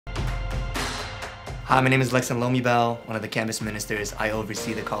Hi, my name is Lexan Lomibao, one of the campus ministers. I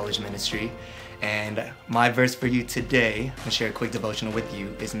oversee the college ministry. And my verse for you today, I'm gonna share a quick devotional with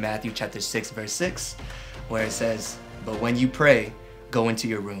you, is Matthew chapter 6, verse 6, where it says, "But when you pray, go into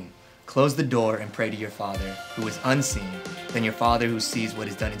your room, close the door and pray to your Father who is unseen. Then your Father who sees what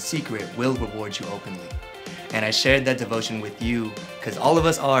is done in secret will reward you openly." And I shared that devotion with you because all of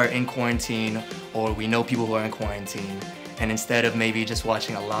us are in quarantine, or we know people who are in quarantine. And instead of maybe just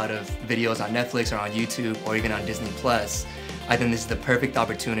watching a lot of videos on Netflix or on YouTube or even on Disney Plus, I think this is the perfect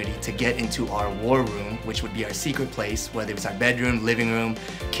opportunity to get into our war room, which would be our secret place, whether it's our bedroom, living room,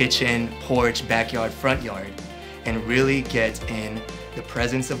 kitchen, porch, backyard, front yard, and really get in the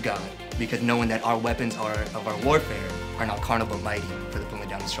presence of God, because knowing that our weapons of our warfare are not carnal but mighty for the pulling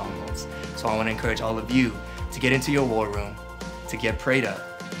down the strongholds. So I want to encourage all of you to get into your war room, to get prayed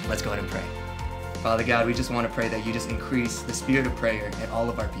up. Let's go ahead and pray. Father God, we just want to pray that you just increase the spirit of prayer in all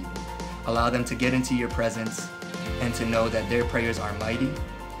of our people. Allow them to get into your presence and to know that their prayers are mighty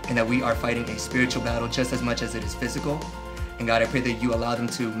and that we are fighting a spiritual battle just as much as it is physical. And God, I pray that you allow them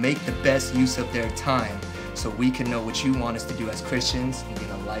to make the best use of their time so we can know what you want us to do as Christians and be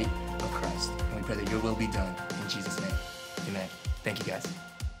the light of Christ. And we pray that your will be done in Jesus' name. Amen. Thank you guys.